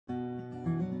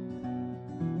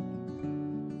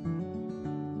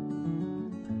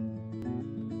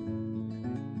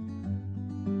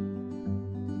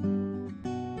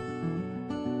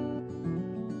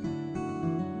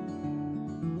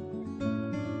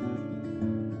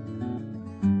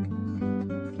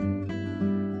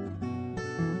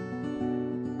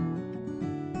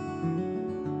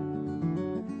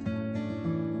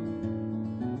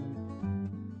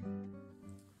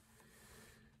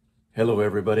Hello,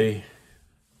 everybody.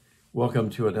 Welcome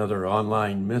to another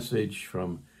online message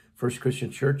from First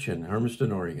Christian Church in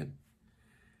Hermiston, Oregon.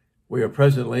 We are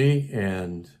presently,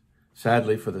 and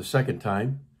sadly for the second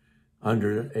time,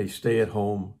 under a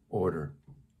stay-at-home order.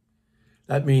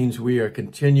 That means we are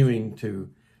continuing to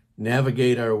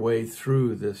navigate our way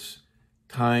through this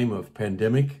time of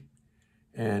pandemic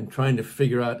and trying to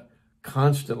figure out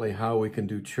constantly how we can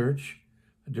do church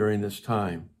during this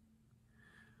time.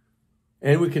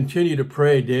 And we continue to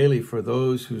pray daily for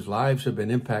those whose lives have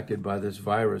been impacted by this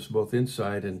virus, both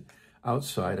inside and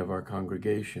outside of our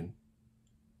congregation.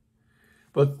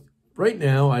 But right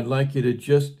now, I'd like you to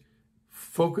just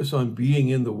focus on being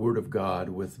in the Word of God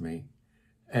with me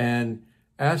and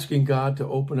asking God to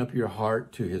open up your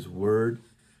heart to His Word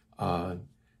and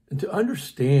to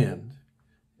understand.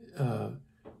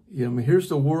 Here's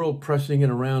the world pressing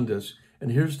in around us,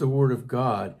 and here's the Word of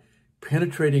God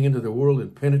penetrating into the world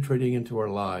and penetrating into our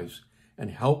lives and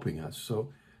helping us.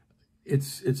 So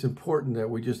it's important that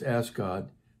we just ask God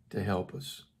to help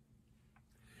us.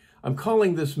 I'm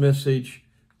calling this message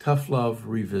Tough Love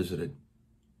Revisited.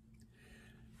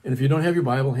 And if you don't have your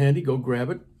Bible handy, go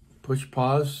grab it, push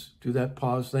pause, do that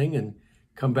pause thing, and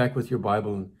come back with your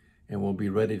Bible, and we'll be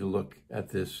ready to look at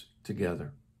this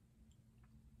together.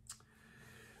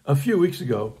 A few weeks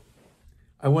ago,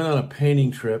 I went on a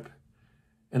painting trip,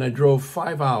 and I drove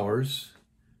 5 hours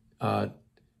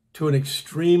to an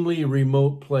extremely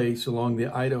remote place along the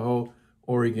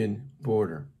Idaho-Oregon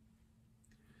border.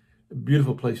 A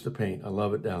beautiful place to paint. I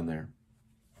love it down there.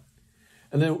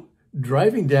 And then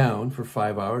driving down for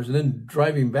 5 hours and then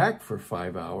driving back for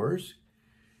 5 hours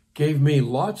gave me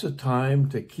lots of time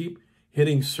to keep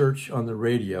hitting search on the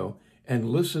radio and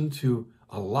listen to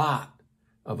a lot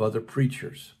of other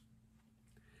preachers.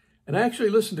 And I actually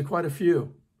listened to quite a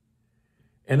few.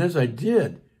 And as I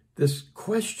did, this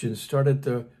question started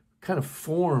to kind of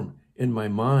form in my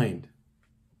mind.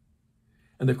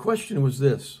 And the question was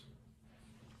this: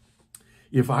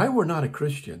 if I were not a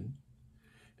Christian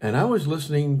and I was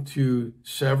listening to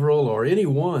several or any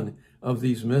one of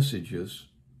these messages,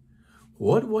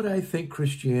 what would I think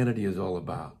Christianity is all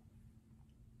about?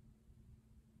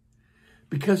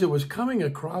 Because it was coming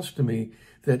across to me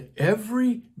that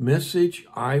every message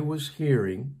I was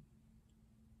hearing,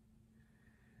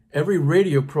 every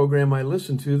radio program I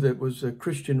listened to that was a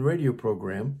Christian radio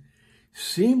program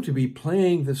seemed to be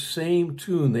playing the same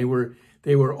tune. They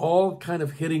were all kind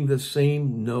of hitting the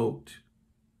same note.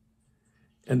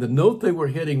 And the note they were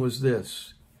hitting was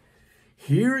this: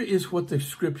 here is what the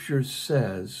Scripture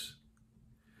says.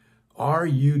 Are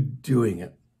you doing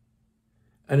it?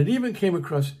 And it even came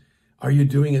across, are you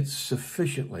doing it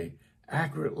sufficiently,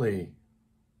 accurately?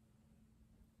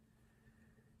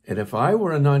 And if I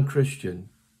were a non-Christian,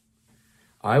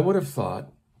 I would have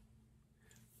thought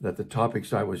that the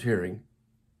topics I was hearing,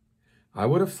 I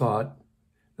would have thought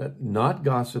that not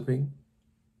gossiping,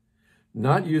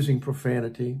 not using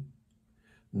profanity,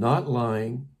 not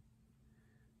lying,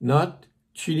 not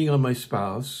cheating on my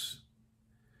spouse,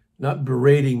 not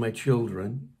berating my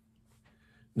children,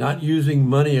 not using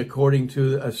money according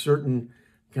to a certain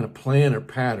kind of plan or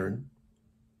pattern,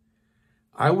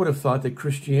 I would have thought that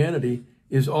Christianity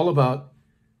is all about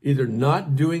either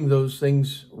not doing those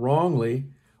things wrongly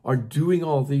or doing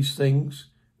all these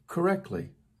things correctly.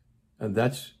 And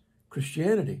that's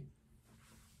Christianity.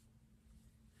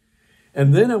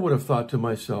 And then I would have thought to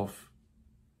myself,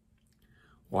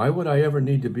 why would I ever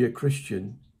need to be a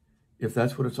Christian if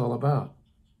that's what it's all about?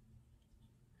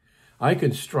 I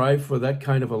can strive for that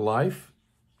kind of a life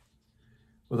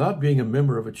without being a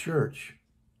member of a church.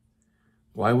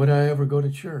 Why would I ever go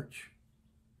to church?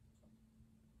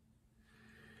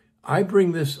 I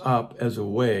bring this up as a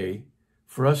way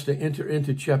for us to enter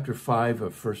into chapter 5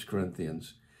 of 1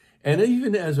 Corinthians, and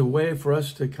even as a way for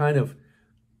us to kind of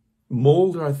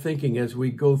mold our thinking as we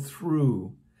go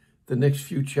through the next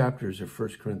few chapters of 1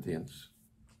 Corinthians.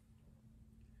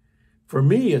 For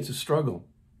me, it's a struggle.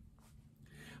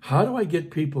 How do I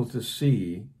get people to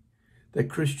see that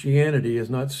Christianity is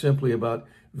not simply about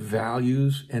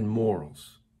values and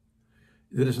morals?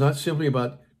 That it's not simply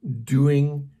about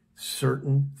doing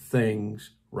certain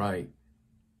things right.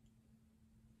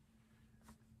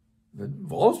 It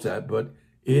involves that, but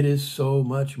it is so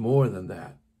much more than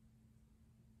that.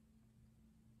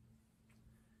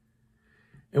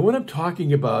 And what I'm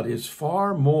talking about is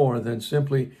far more than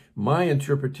simply my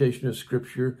interpretation of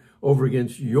Scripture over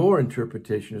against your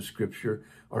interpretation of Scripture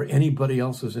or anybody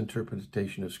else's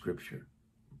interpretation of Scripture.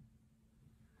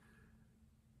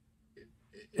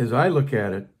 As I look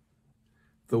at it,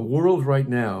 the world right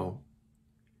now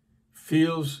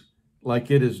feels like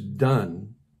it is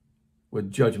done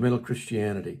with judgmental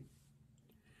Christianity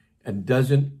and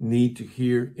doesn't need to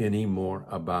hear any more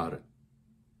about it.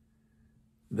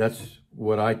 That's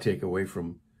what I take away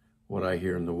from what I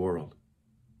hear in the world.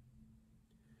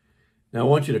 Now I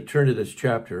want you to turn to this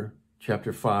chapter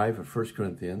 5 of 1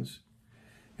 Corinthians,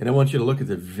 and I want you to look at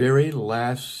the very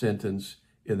last sentence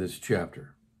in this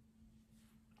chapter.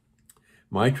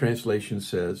 My translation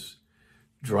says,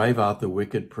 drive out the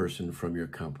wicked person from your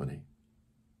company.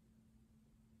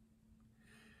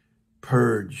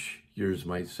 Purge, yours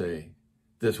might say,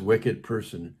 this wicked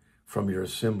person from your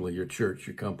assembly, your church,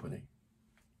 your company.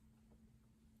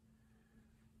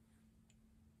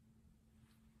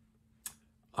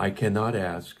 I cannot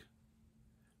ask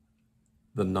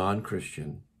the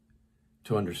non-Christian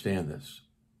to understand this.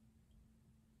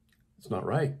 It's not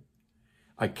right.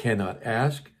 I cannot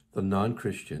ask the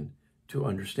non-Christian to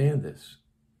understand this.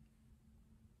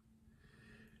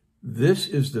 This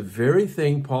is the very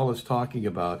thing Paul is talking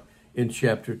about in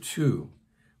chapter 2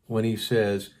 when he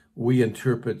says we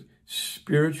interpret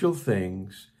spiritual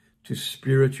things to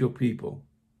spiritual people.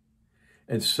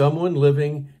 And someone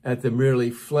living at the merely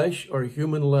flesh or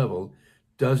human level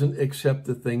doesn't accept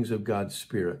the things of God's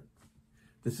Spirit.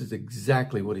 This is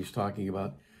exactly what he's talking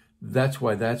about. That's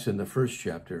why that's in the first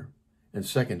chapter and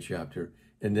second chapter,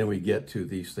 and then we get to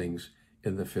these things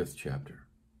in the 5th chapter.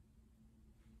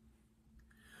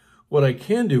 What I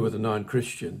can do with a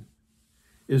non-Christian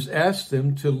is ask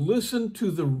them to listen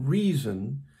to the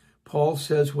reason Paul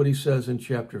says what he says in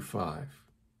chapter 5.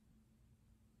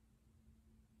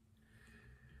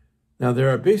 Now, there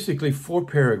are basically 4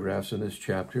 paragraphs in this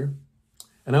chapter,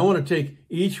 and I want to take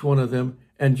each one of them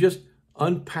and just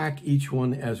unpack each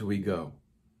one as we go.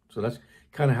 So that's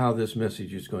kind of how this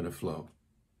message is going to flow.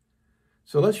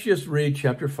 So let's just read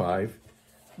chapter 5,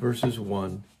 verses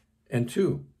 1 and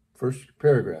 2, first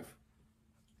paragraph.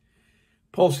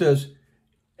 Paul says,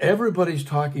 everybody's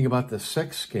talking about the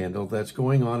sex scandal that's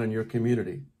going on in your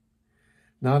community,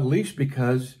 not least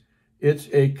because it's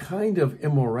a kind of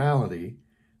immorality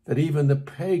that even the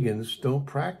pagans don't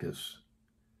practice.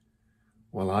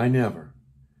 Well, I never.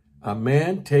 A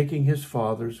man taking his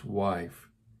father's wife.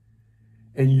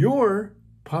 And you're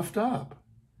puffed up.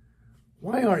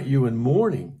 Why aren't you in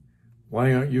mourning?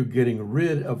 Why aren't you getting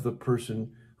rid of the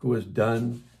person who has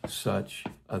done such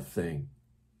a thing?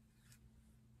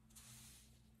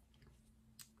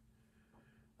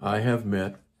 I have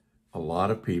met a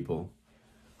lot of people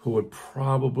who would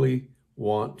probably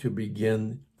want to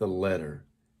begin the letter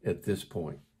at this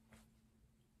point.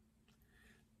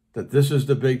 That this is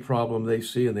the big problem they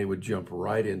see, and they would jump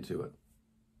right into it.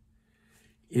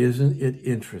 Isn't it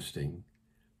interesting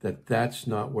that that's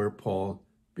not where Paul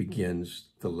begins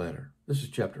the letter? This is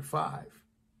chapter 5.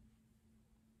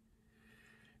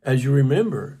 As you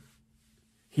remember,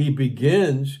 he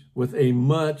begins with a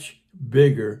much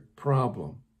bigger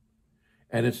problem,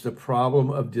 and it's the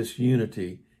problem of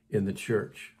disunity in the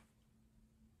church.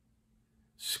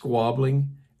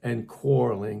 Squabbling and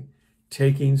quarreling,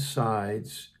 taking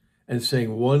sides, and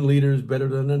saying one leader is better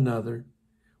than another.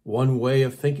 One way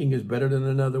of thinking is better than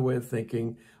another way of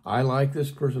thinking. I like this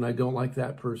person, I don't like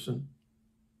that person.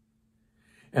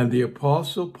 And the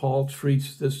Apostle Paul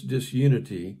treats this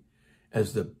disunity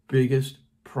as the biggest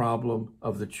problem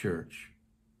of the church.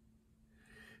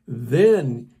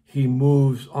 Then he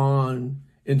moves on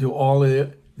into all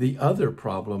the other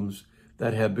problems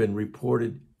that have been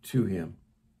reported to him.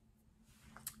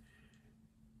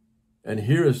 And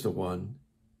here is the one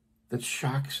that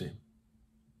shocks him.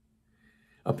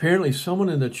 Apparently, someone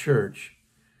in the church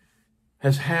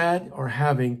has had or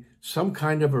having some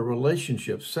kind of a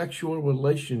relationship, sexual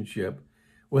relationship,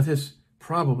 with his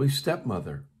probably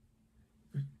stepmother.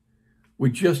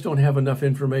 We just don't have enough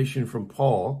information from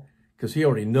Paul, because he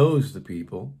already knows the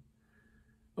people,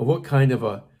 of what kind of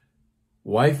a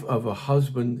wife of a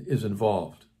husband is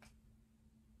involved.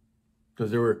 Because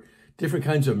there were different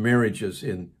kinds of marriages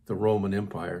in the Roman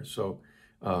Empire, so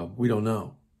we don't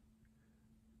know.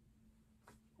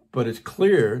 But it's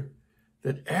clear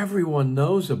that everyone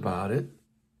knows about it.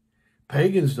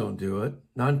 Pagans don't do it.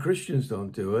 Non-Christians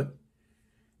don't do it.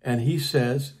 And he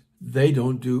says they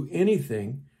don't do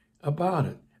anything about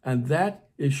it. And that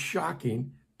is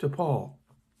shocking to Paul.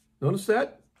 Notice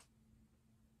that?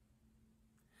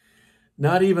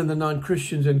 Not even the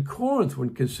non-Christians in Corinth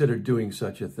would consider doing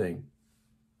such a thing.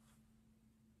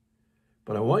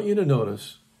 But I want you to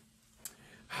notice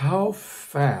how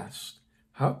fast,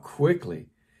 how quickly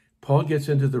Paul gets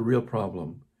into the real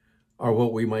problem, or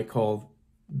what we might call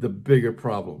the bigger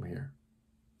problem here.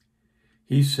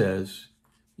 He says,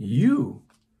 you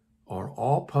are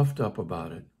all puffed up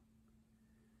about it.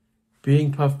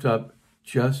 Being puffed up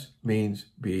just means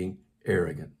being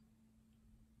arrogant.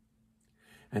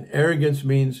 And arrogance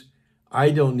means I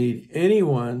don't need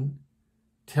anyone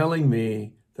telling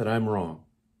me that I'm wrong.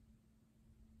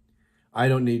 I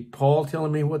don't need Paul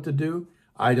telling me what to do.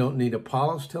 I don't need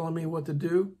Apollos telling me what to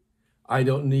do. I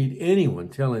don't need anyone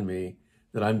telling me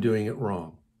that I'm doing it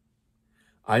wrong.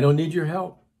 I don't need your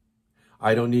help.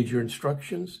 I don't need your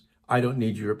instructions. I don't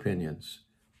need your opinions.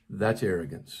 That's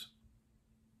arrogance.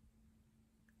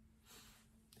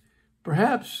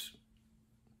 Perhaps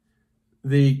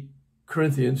the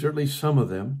Corinthians, or at least some of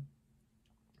them,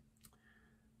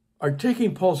 are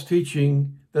taking Paul's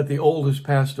teaching that the old has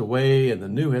passed away and the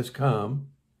new has come,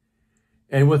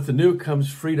 and with the new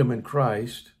comes freedom in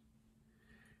Christ.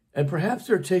 And perhaps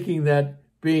they're taking that,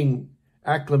 being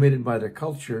acclimated by their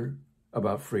culture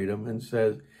about freedom,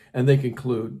 and they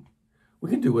conclude, we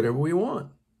can do whatever we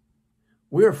want.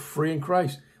 We're free in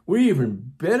Christ. We're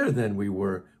even better than we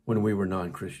were when we were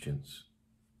non-Christians.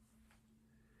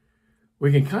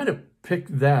 We can kind of pick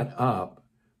that up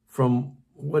from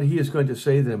what he is going to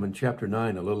say to them in chapter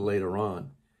 9 a little later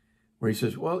on, where he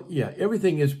says, well, yeah,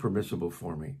 everything is permissible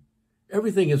for me.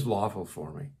 Everything is lawful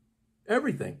for me.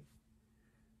 Everything.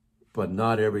 But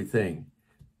not everything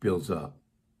builds up.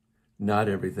 Not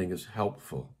everything is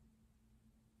helpful.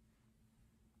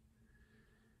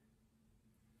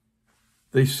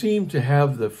 They seem to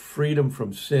have the freedom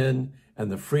from sin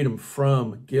and the freedom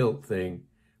from guilt thing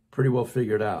pretty well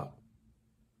figured out.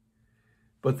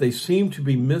 But they seem to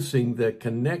be missing the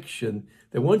connection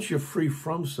that once you're free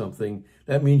from something,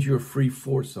 that means you're free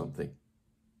for something.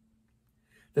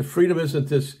 That freedom isn't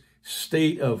this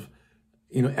state of,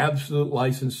 absolute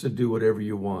license to do whatever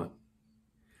you want.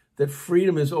 That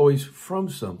freedom is always from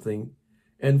something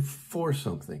and for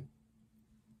something.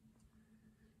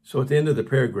 So at the end of the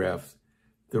paragraph,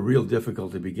 the real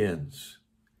difficulty begins.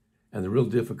 And the real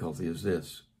difficulty is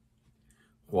this.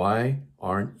 Why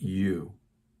aren't you,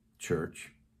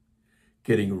 church,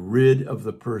 getting rid of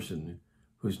the person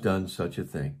who's done such a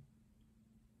thing?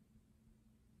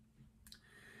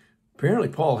 Apparently,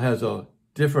 Paul has a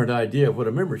different idea of what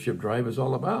a membership drive is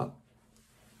all about.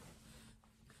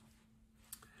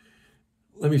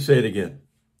 Let me say it again.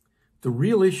 The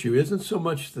real issue isn't so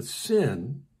much the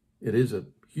sin. It is a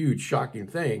huge, shocking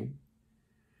thing.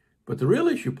 But the real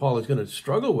issue Paul is going to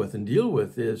struggle with and deal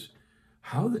with is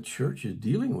how the church is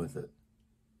dealing with it.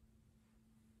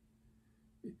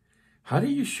 How do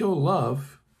you show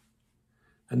love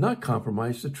and not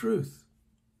compromise the truth?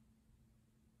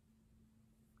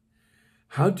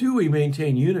 How do we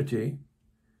maintain unity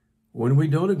when we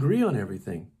don't agree on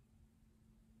everything?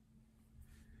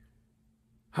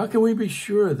 How can we be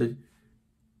sure that,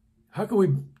 how can we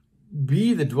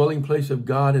be the dwelling place of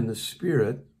God in the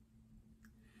Spirit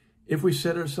if we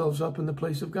set ourselves up in the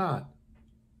place of God?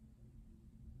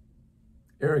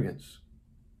 Arrogance.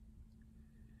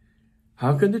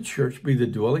 How can the church be the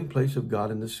dwelling place of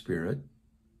God in the Spirit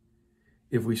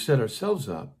if we set ourselves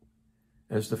up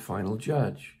as the final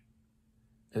judge,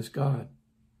 as God?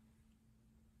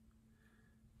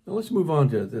 Now let's move on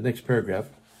to the next paragraph,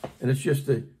 and it's just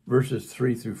the verses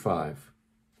 3 through 5.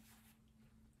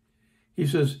 He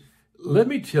says, let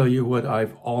me tell you what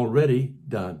I've already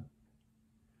done.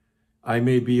 I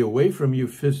may be away from you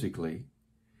physically,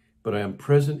 but I am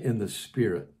present in the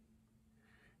Spirit,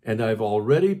 and I've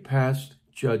already passed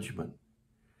judgment,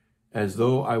 as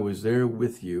though I was there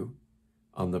with you,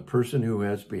 on the person who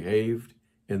has behaved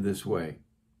in this way.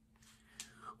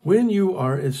 When you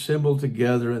are assembled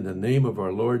together in the name of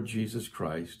our Lord Jesus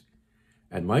Christ,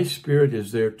 and my Spirit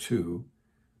is there too,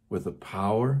 with the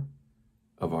power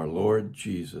of our Lord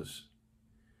Jesus,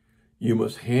 you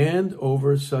must hand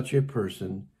over such a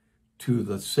person to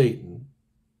the Satan,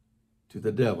 to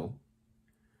the devil,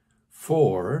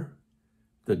 for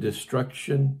the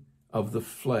destruction of the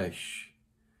flesh,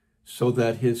 so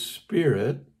that his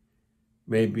spirit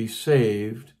may be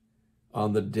saved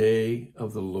on the day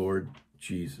of the Lord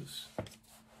Jesus.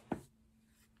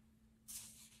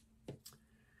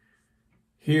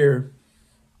 Here,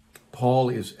 Paul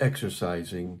is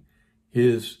exercising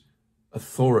his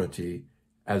authority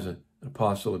as an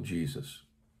apostle of Jesus.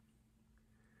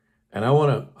 And I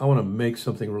want to make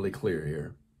something really clear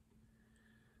here.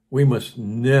 We must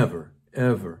never,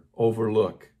 ever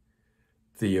overlook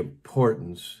the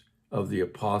importance of the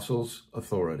apostle's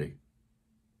authority.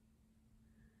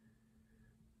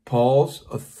 Paul's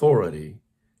authority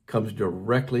comes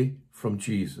directly from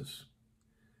Jesus.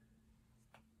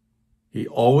 He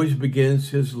always begins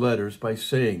his letters by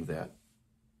saying that.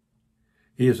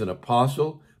 He is an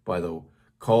apostle by the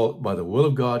will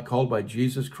of God, called by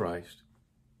Jesus Christ.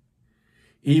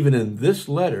 Even in this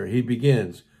letter, he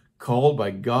begins, called by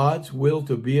God's will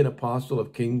to be an apostle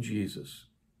of King Jesus.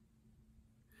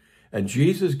 And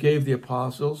Jesus gave the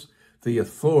apostles the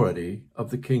authority of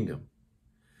the kingdom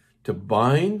to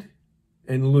bind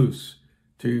and loose,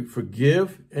 to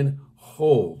forgive and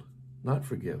hold, not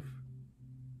forgive.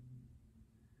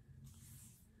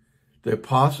 The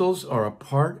apostles are a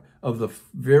part of the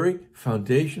very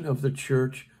foundation of the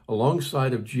church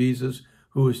alongside of Jesus,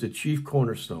 who is the chief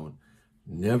cornerstone.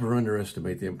 Never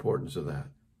underestimate the importance of that.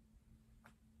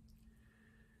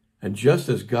 And just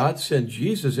as God sent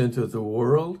Jesus into the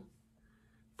world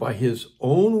by his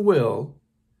own will,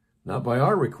 not by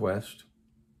our request,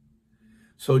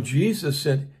 so Jesus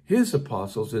sent his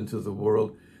apostles into the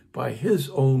world by his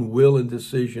own will and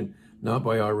decision, not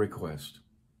by our request.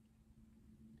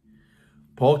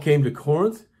 Paul came to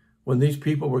Corinth when these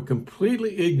people were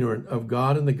completely ignorant of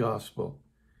God and the gospel,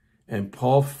 and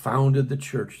Paul founded the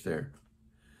church there.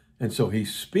 And so he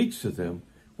speaks to them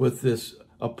with this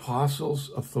apostle's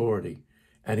authority.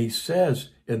 And he says,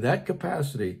 in that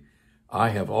capacity, I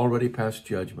have already passed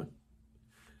judgment.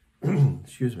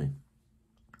 Excuse me.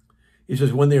 He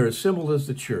says, when they are assembled as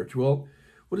the church. Well,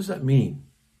 what does that mean?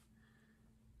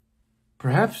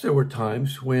 Perhaps there were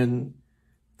times when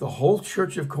the whole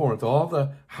church of Corinth, all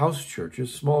the house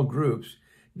churches, small groups,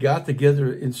 got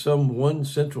together in some one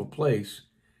central place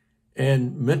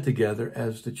and met together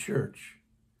as the church.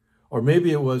 Or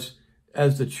maybe it was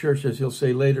as the church, as he'll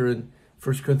say later in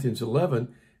 1 Corinthians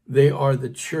 11, they are the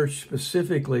church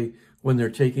specifically when they're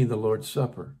taking the Lord's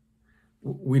Supper.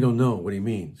 We don't know what he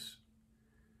means.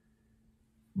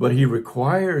 But he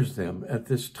requires them at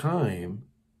this time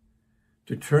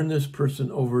to turn this person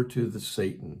over to the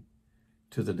Satan,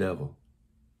 to the devil.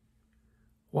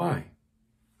 Why?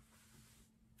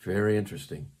 Very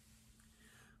interesting.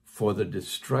 For the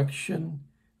destruction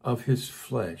of his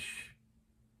flesh.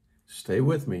 Stay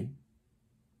with me.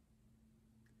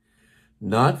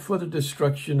 Not for the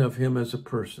destruction of him as a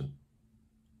person.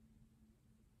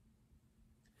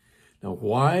 Now,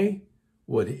 why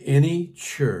would any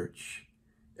church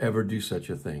ever do such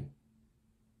a thing?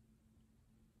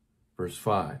 Verse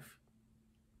 5.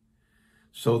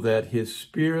 So that his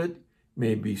spirit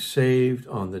may be saved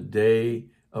on the day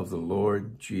of the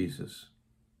Lord Jesus.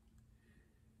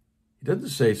 He doesn't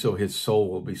say so his soul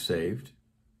will be saved.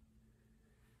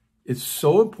 It's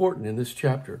so important in this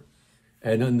chapter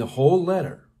and in the whole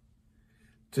letter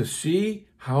to see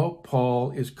how Paul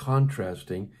is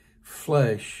contrasting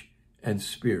flesh and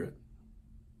spirit.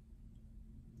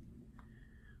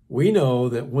 We know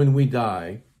that when we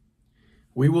die,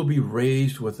 we will be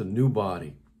raised with a new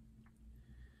body.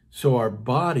 So our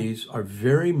bodies are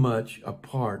very much a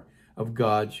part of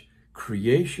God's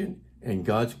creation and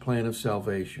God's plan of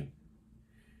salvation.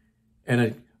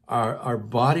 And our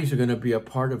bodies are going to be a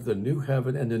part of the new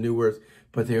heaven and the new earth,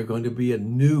 but they're going to be a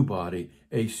new body,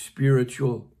 a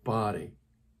spiritual body.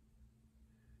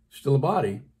 Still a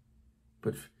body,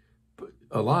 but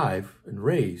alive and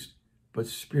raised, but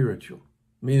spiritual.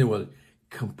 Meaning what?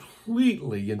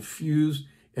 Completely infused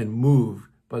and moved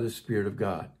by the Spirit of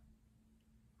God.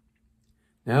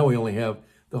 Now we only have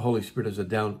the Holy Spirit as a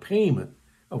down payment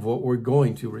of what we're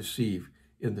going to receive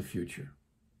in the future.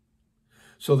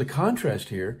 So the contrast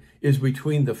here is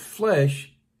between the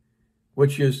flesh,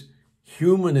 which is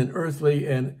human and earthly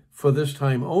and for this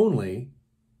time only,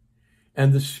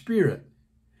 and the Spirit.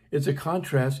 It's a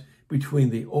contrast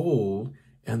between the old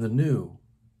and the new.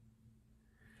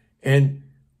 And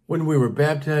when we were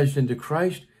baptized into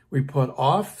Christ, we put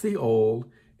off the old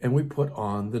and we put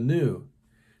on the new.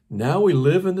 Now we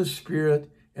live in the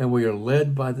Spirit and we are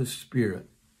led by the Spirit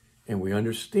and we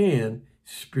understand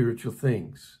spiritual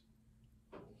things.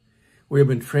 We have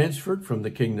been transferred from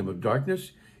the kingdom of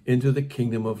darkness into the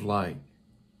kingdom of light.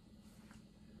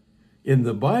 In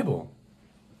the Bible,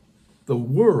 the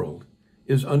world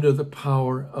is under the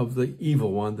power of the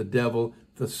evil one, the devil,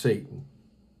 the Satan,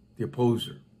 the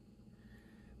opposer.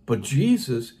 But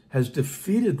Jesus has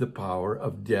defeated the power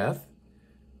of death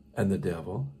and the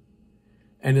devil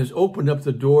and has opened up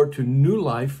the door to new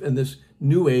life in this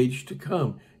new age to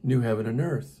come, new heaven and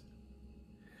earth.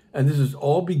 And this is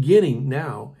all beginning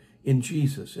now in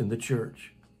Jesus, in the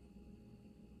church.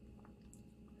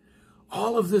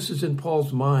 All of this is in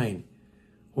Paul's mind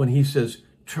when he says,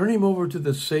 turn him over to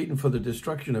the Satan for the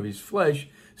destruction of his flesh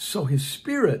so his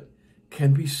spirit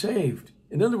can be saved.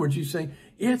 In other words, he's saying,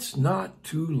 it's not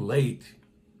too late.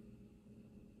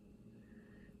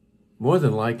 More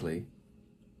than likely,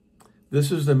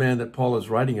 this is the man that Paul is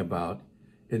writing about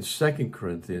in 2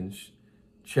 Corinthians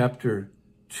chapter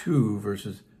 2,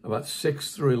 verses about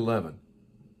 6 through 11.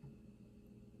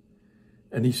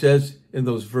 And he says in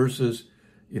those verses,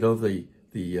 the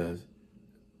the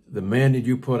man that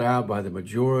you put out by the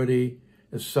majority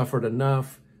has suffered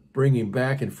enough. Bring him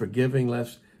back and forgiving,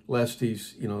 lest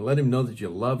he's, let him know that you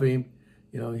love him.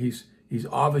 He's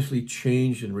obviously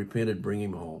changed and repented. Bring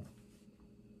him home.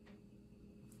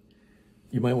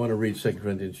 You might want to read 2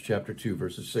 Corinthians chapter 2,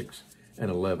 verses 6 and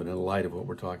 11 in light of what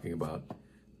we're talking about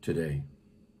today.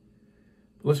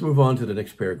 Let's move on to the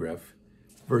next paragraph,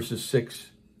 verses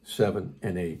 6, 7,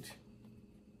 and 8.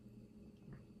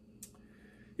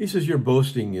 He says, your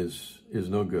boasting is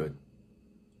no good.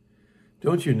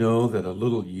 Don't you know that a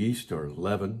little yeast or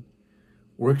leaven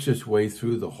works its way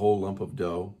through the whole lump of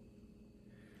dough?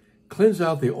 Cleanse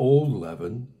out the old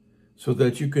leaven so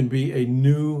that you can be a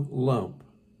new lump,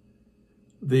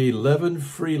 the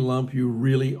leaven-free lump you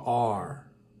really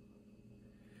are.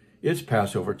 It's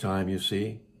Passover time, you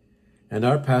see, and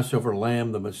our Passover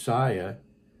lamb, the Messiah,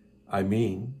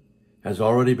 has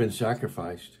already been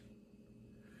sacrificed.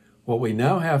 What we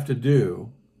now have to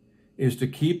do is to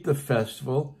keep the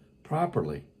festival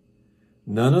properly.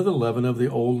 None of the leaven of the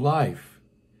old life,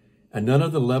 and none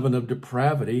of the leaven of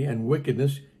depravity and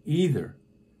wickedness either.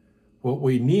 What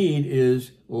we need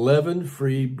is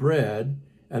leaven-free bread,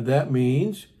 and that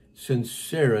means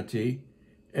sincerity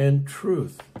and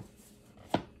truth.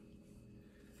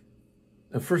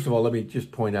 Now, first of all, let me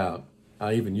just point out,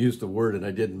 I even used the word and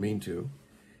I didn't mean to.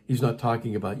 He's not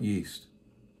talking about yeast.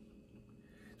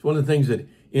 It's one of the things that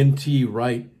N.T.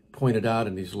 Wright pointed out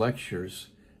in these lectures,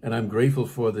 and I'm grateful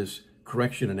for this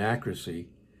correction and accuracy,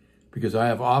 because I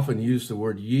have often used the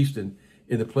word yeast in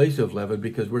the place of leaven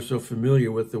because we're so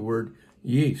familiar with the word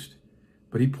yeast.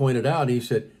 But he pointed out, he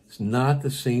said, it's not the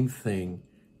same thing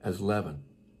as leaven.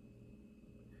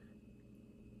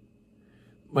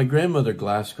 My grandmother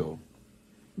Glasgow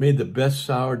made the best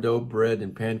sourdough bread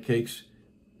and pancakes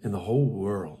in the whole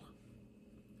world.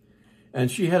 And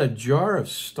she had a jar of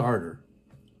sourdough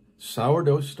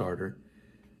starter,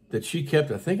 that she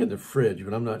kept, I think, in the fridge,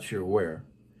 but I'm not sure where.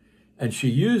 And she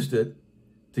used it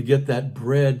to get that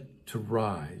bread to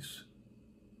rise.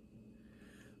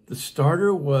 The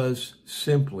starter was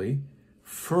simply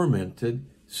fermented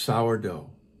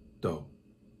sourdough dough.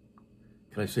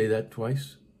 Can I say that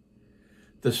twice?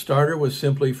 The starter was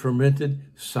simply fermented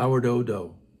sourdough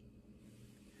dough.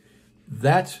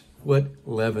 That's what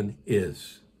leaven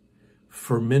is.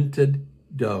 Fermented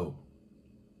dough.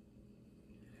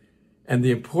 And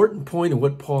the important point of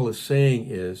what Paul is saying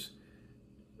is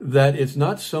that it's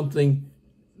not something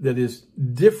that is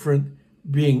different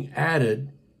being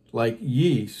added like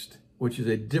yeast, which is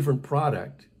a different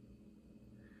product.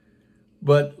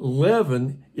 But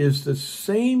leaven is the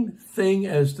same thing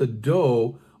as the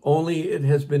dough, only it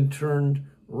has been turned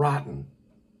rotten.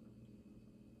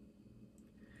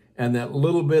 And that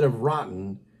little bit of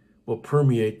rotten will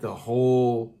permeate the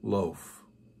whole loaf.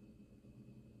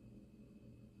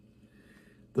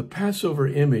 The Passover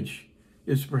image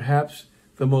is perhaps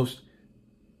the most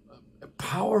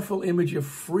powerful image of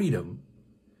freedom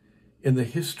in the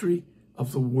history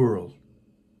of the world.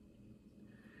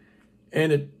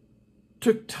 And it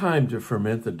took time to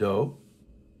ferment the dough.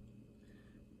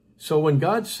 So when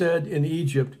God said in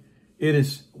Egypt,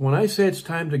 when I say it's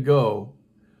time to go,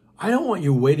 I don't want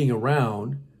you waiting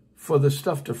around for the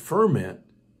stuff to ferment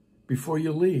before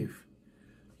you leave.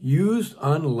 Use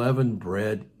unleavened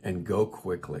bread and go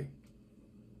quickly.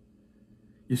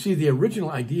 You see, the original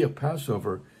idea of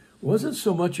Passover wasn't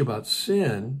so much about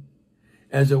sin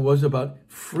as it was about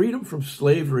freedom from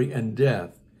slavery and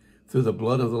death through the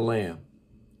blood of the Lamb.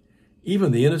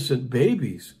 Even the innocent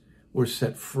babies were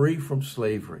set free from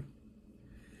slavery.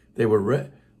 They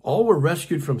were all were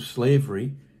rescued from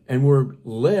slavery and were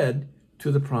led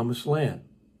to the promised land.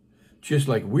 Just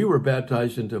like they were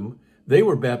baptized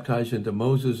into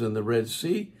Moses in the Red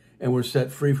Sea and were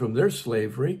set free from their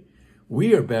slavery.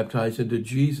 We are baptized into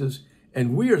Jesus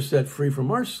and we are set free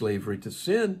from our slavery to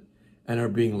sin and are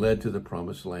being led to the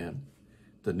promised land,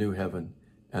 the new heaven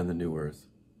and the new earth.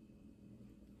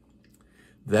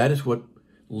 That is what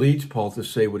leads Paul to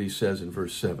say what he says in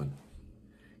verse 7.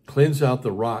 Cleanse out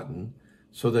the rotten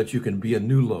so that you can be a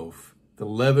new loaf, the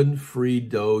leaven-free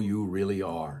dough you really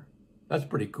are. That's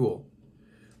pretty cool.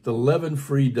 The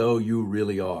leaven-free dough you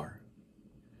really are.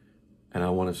 And I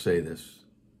want to say this,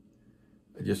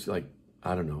 just like,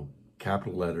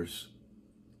 capital letters.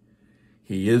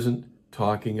 He isn't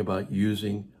talking about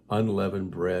using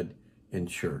unleavened bread in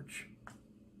church.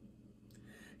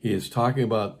 He is talking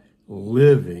about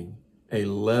living a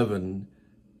leaven-free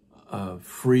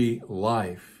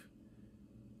life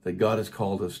that God has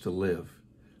called us to live,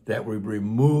 that we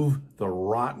remove the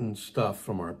rotten stuff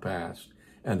from our past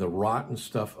and the rotten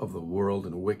stuff of the world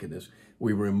and wickedness.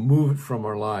 We remove it from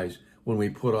our lives. when we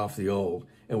put off the old,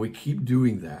 and we keep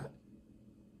doing that.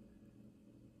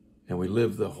 And we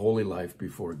live the holy life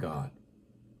before God.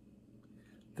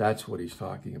 That's what he's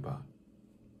talking about.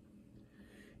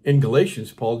 In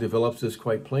Galatians, Paul develops this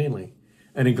quite plainly.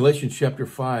 And in Galatians chapter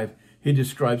 5, he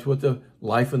describes what the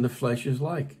life in the flesh is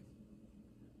like.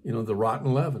 You know, the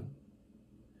rotten leaven.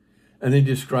 And then he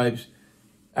describes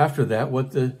after that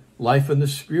what the life in the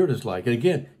spirit is like. And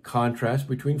again, contrast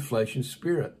between flesh and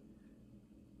spirit.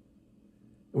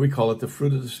 We call it the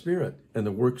fruit of the spirit and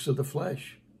the works of the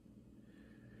flesh.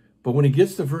 But when he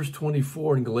gets to verse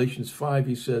 24 in Galatians 5,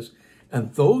 he says,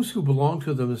 and those who belong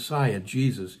to the Messiah,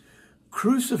 Jesus,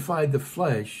 crucified the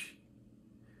flesh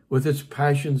with its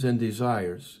passions and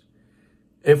desires.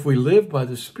 If we live by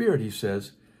the Spirit, he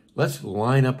says, let's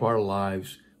line up our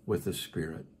lives with the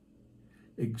Spirit.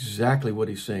 Exactly what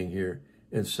he's saying here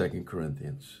in 2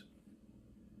 Corinthians.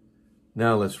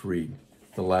 Now let's read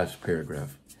the last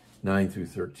paragraph, 9 through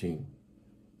 13.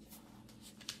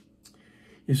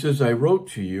 He says, I wrote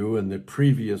to you in the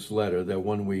previous letter, that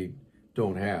one we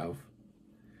don't have,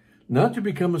 not to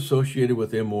become associated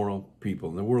with immoral people.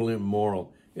 And the word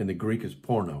immoral in the Greek is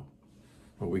porno,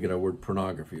 where we get our word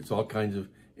pornography. It's all kinds of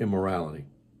immorality.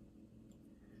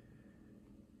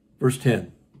 Verse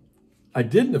 10, I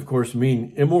didn't, of course,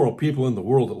 mean immoral people in the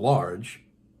world at large,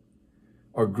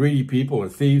 or greedy people, or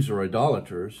thieves, or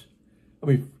idolaters. I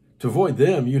mean, to avoid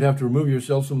them, you'd have to remove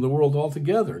yourselves from the world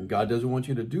altogether, and God doesn't want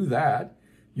you to do that.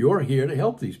 You're here to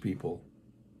help these people.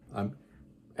 I'm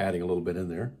adding a little bit in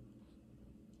there.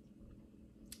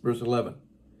 Verse 11.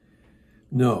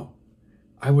 No,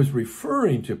 I was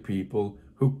referring to people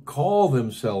who call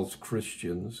themselves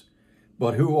Christians,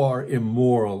 but who are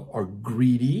immoral or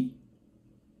greedy,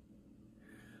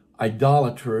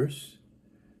 idolaters,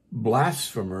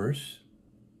 blasphemers,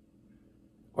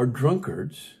 or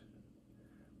drunkards,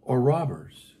 or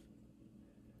robbers.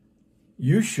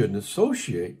 You shouldn't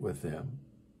associate with them,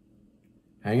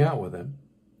 hang out with them,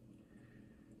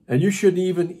 and you shouldn't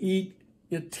even eat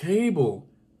at a table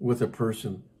with a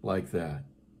person like that.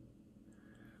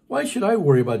 Why should I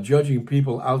worry about judging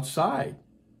people outside?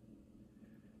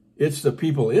 It's the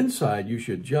people inside you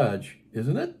should judge,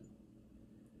 isn't it?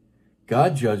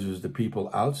 God judges the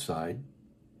people outside.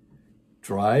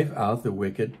 Drive out the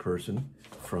wicked person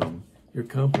from your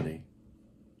company.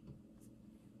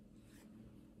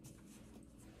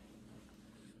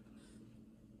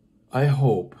 I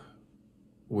hope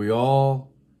we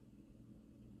all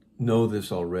know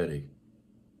this already,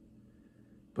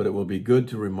 but it will be good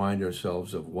to remind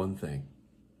ourselves of one thing.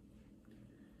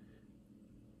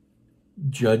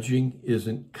 Judging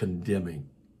isn't condemning.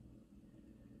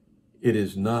 It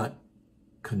is not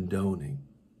condoning.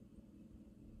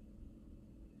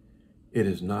 It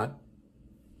is not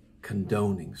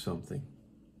condoning something.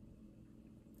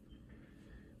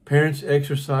 Parents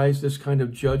exercise this kind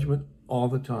of judgment all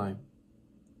the time.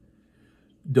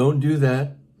 Don't do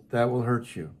that. That will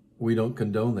hurt you. We don't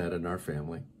condone that in our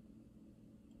family.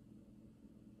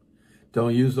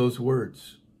 Don't use those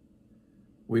words.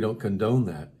 We don't condone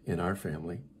that in our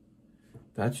family.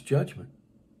 That's judgment.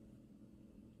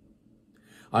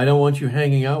 I don't want you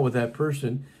hanging out with that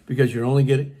person because you're only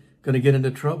going to get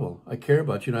into trouble. I care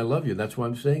about you and I love you. That's why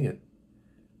I'm saying it.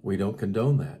 We don't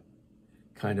condone that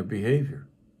kind of behavior.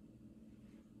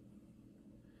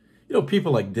 You know,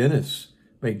 people like dentists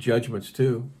make judgments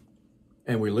too,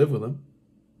 and we live with them.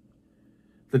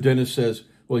 The dentist says,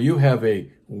 well, you have a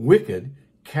wicked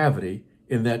cavity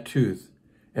in that tooth,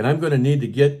 and I'm going to need to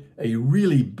get a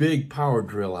really big power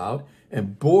drill out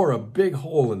and bore a big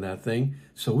hole in that thing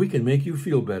so we can make you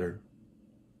feel better.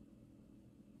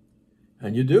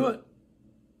 And you do it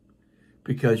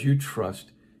because you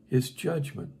trust his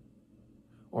judgment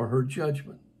or her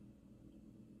judgment.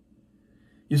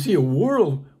 You see, a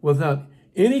world without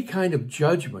any kind of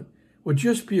judgment would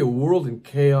just be a world in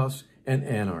chaos and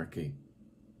anarchy.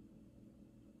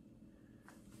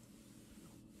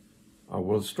 Our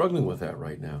world's struggling with that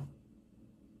right now.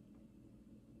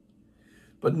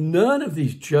 But none of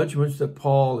these judgments that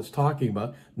Paul is talking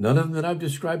about, none of them that I've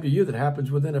described to you that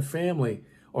happens within a family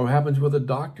or happens with a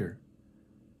doctor,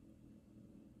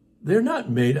 they're not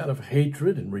made out of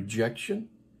hatred and rejection.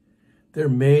 They're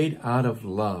made out of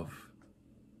love.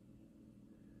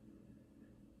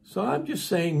 So I'm just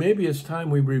saying maybe it's time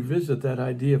we revisit that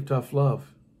idea of tough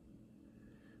love.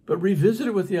 But revisit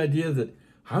it with the idea that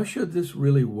how should this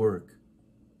really work?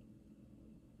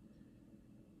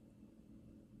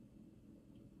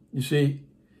 You see,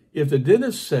 if the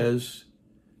dentist says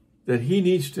that he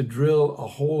needs to drill a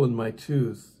hole in my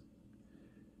tooth,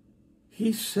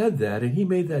 he said that and he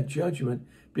made that judgment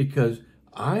because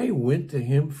I went to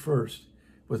him first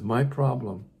with my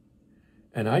problem,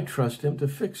 and I trust him to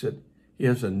fix it. He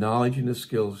has the knowledge and the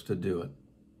skills to do it.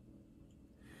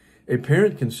 A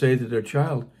parent can say to their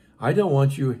child, I don't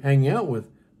want you hanging out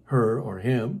with her or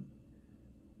him.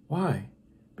 Why?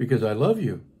 Because I love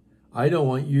you. I don't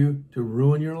want you to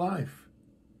ruin your life.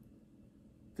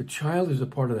 The child is a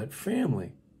part of that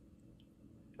family,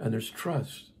 and there's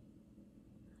trust.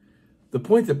 The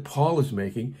point that Paul is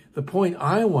making, the point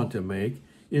I want to make,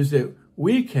 is that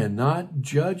we cannot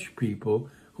judge people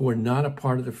who are not a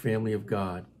part of the family of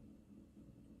God.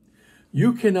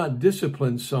 You cannot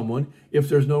discipline someone if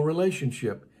there's no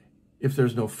relationship, if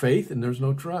there's no faith and there's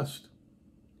no trust.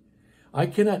 I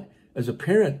cannot, as a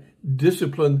parent,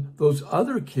 discipline those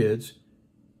other kids.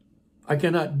 I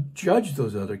cannot judge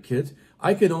those other kids.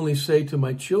 I can only say to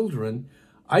my children,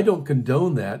 I don't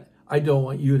condone that. I don't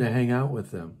want you to hang out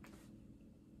with them.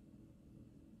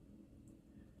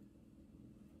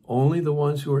 Only the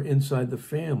ones who are inside the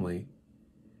family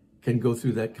can go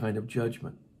through that kind of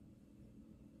judgment.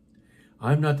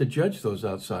 I'm not to judge those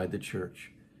outside the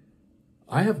church.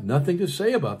 I have nothing to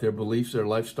say about their beliefs, their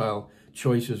lifestyle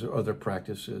choices, or other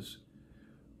practices.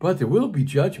 But there will be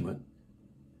judgment.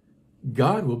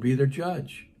 God will be their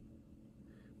judge.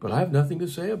 But I have nothing to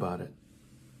say about it.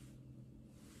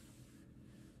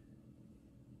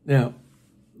 Now,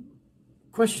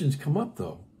 questions come up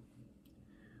though.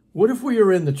 What if we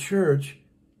are in the church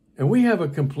and we have a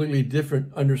completely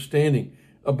different understanding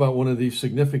about one of these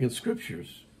significant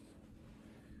scriptures?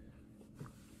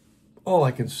 All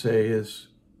I can say is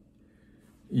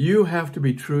you have to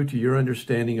be true to your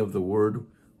understanding of the word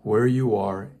where you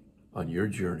are on your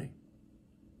journey.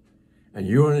 And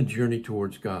you're on a journey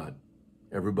towards God.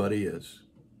 Everybody is.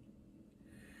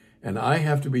 And I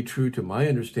have to be true to my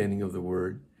understanding of the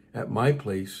word at my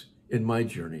place in my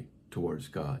journey towards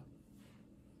God.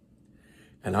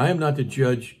 And I am not to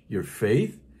judge your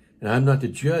faith, and I'm not to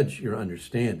judge your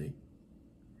understanding.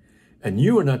 And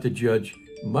you are not to judge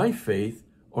my faith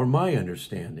or my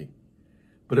understanding.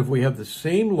 But if we have the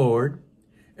same Lord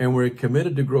and we're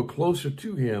committed to grow closer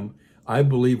to him, I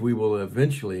believe we will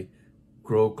eventually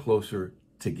grow closer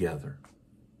together.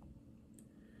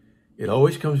 It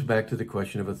always comes back to the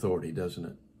question of authority, doesn't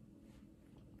it?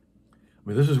 I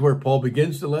mean, this is where Paul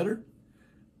begins the letter.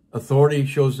 Authority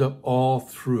shows up all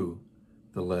through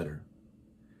the letter.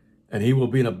 And he will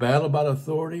be in a battle about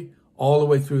authority all the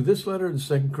way through this letter and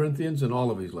 2 Corinthians and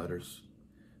all of his letters,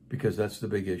 because that's the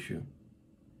big issue.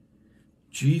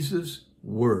 Jesus'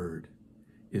 word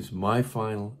is my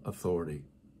final authority.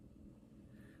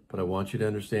 But I want you to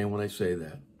understand when I say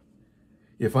that.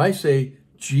 If I say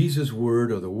Jesus'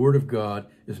 word or the word of God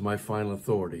is my final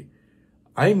authority,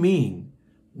 I mean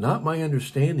not my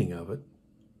understanding of it,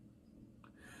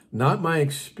 not my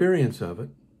experience of it,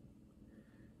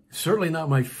 certainly not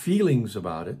my feelings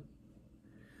about it,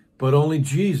 but only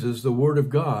Jesus, the word of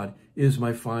God, is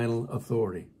my final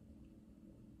authority.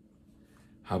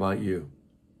 How about you?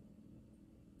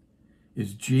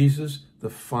 Is Jesus the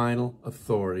final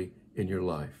authority in your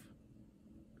life?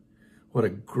 What a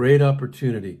great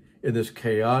opportunity in this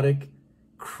chaotic,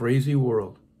 crazy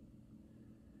world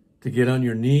to get on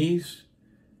your knees,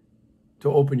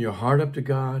 to open your heart up to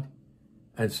God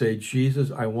and say,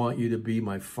 Jesus, I want you to be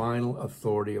my final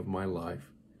authority of my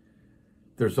life.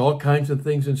 There's all kinds of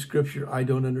things in Scripture I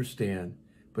don't understand,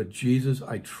 but Jesus,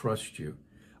 I trust you.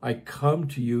 I come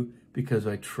to you because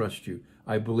I trust you.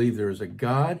 I believe there is a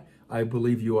God. I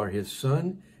believe you are his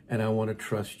son, and I want to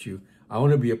trust you. I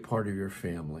want to be a part of your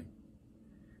family.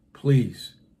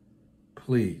 Please,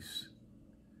 please,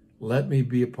 let me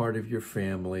be a part of your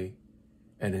family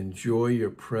and enjoy your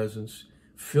presence.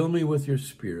 Fill me with your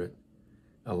spirit.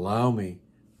 Allow me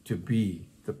to be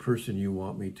the person you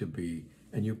want me to be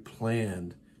and you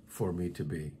planned for me to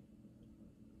be.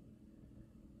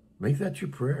 Make that your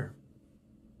prayer.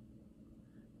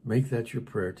 Make that your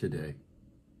prayer today.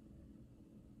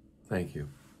 Thank you.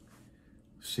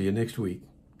 See you next week.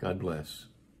 God bless.